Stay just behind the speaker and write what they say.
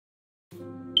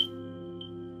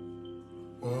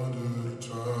I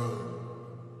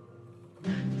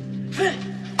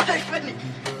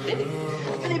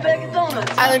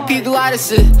done peeped a lot of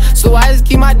shit, so I just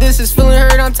keep my distance. Feeling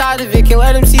hurt, I'm tired of it. Can't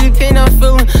let them see the pain I'm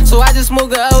feeling. So I just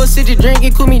smoke a L, sit to drink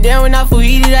and cool me down when I feel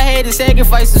heated. I had to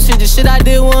sacrifice some shit. The shit I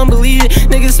did, wouldn't believe it.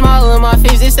 Niggas smile in my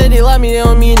face, they said they love me, they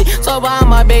don't mean it. Talk behind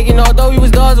my back, and although we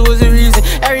was dogs, it was a reason.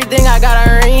 Everything I got,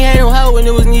 I earned, ain't had no help when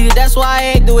it was needed. That's why I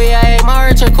act the way I act. My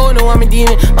heart turned cold, no, I'm a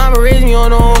demon. Mama raised me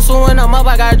on her own, so when I'm up,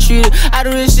 I gotta treat it. I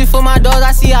do this shit for my dogs,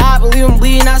 I see a hot, believe them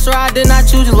bleeding. I swear I did not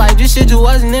choose it. Like this shit just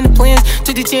wasn't in the plans.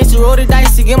 Took the chance to roll the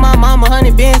dice to get my mama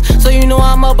 100 bands. So you know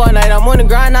I'm up all night, I'm on the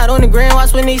grind, not on the gram.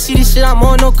 Watch when they see the shit I'm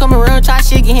on, no come around, try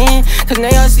shake your hand. Cause now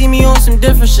y'all see me on some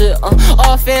different shit.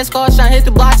 All fast cars, tryna hit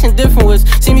the blocks in different ways.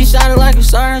 See me shining like a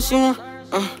star, you know.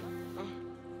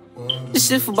 This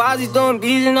shit for Bozzy doing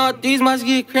bees and all threes must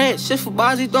get cracked. Shit for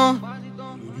Bozzy doing.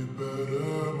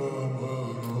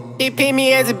 They pay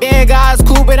me as a bad guy, it's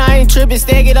cool, but I ain't tripping.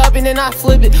 Stack it up and then I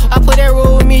flip it. I put that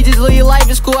roll with me, just live your life,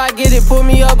 it's cool, I get it. Pull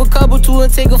me up a couple two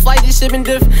and take a flight, this shit been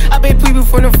different. I bet people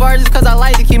from the far just cause I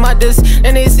like to keep my distance.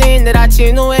 And they saying that I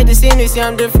change, no at the same, they say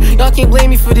I'm different. Y'all can't blame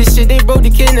me for this shit, they broke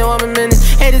the kid, now I'm a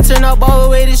menace. Had to turn up all the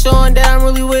way to showing that I'm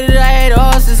really with it. I had it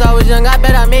all since I was young, I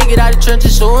bet I make it out of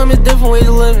trenches. Show them it's different ways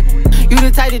of living. You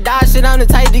the type to die shit, I'm the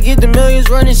type to get the millions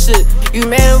running shit. You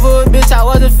mad over a bitch, I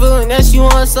wasn't feeling that she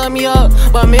wanna sum me up.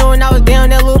 But man, when I was down,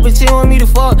 that little bitch didn't want me to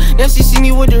fuck. Then she see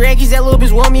me with the rackies, that little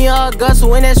bitch want me all gut. So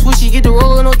when that switch, she get the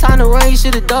roller, no time to run, you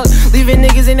shoulda ducked. Leaving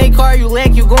niggas in they car, you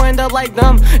lack, you gon' end up like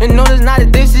them. And no, there's not a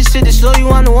diss, this shit to show you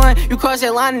I'm the one. You cross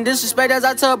that line and disrespect as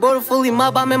I tell bro to fully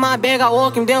mop. I'm in my bag, I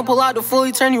walk him down, pull out the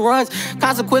fully turn, he runs.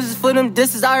 Consequences for them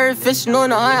disses, I heard fishing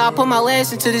on the hunt. I put my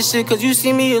last into this shit, cause you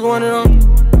see me as one of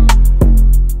them.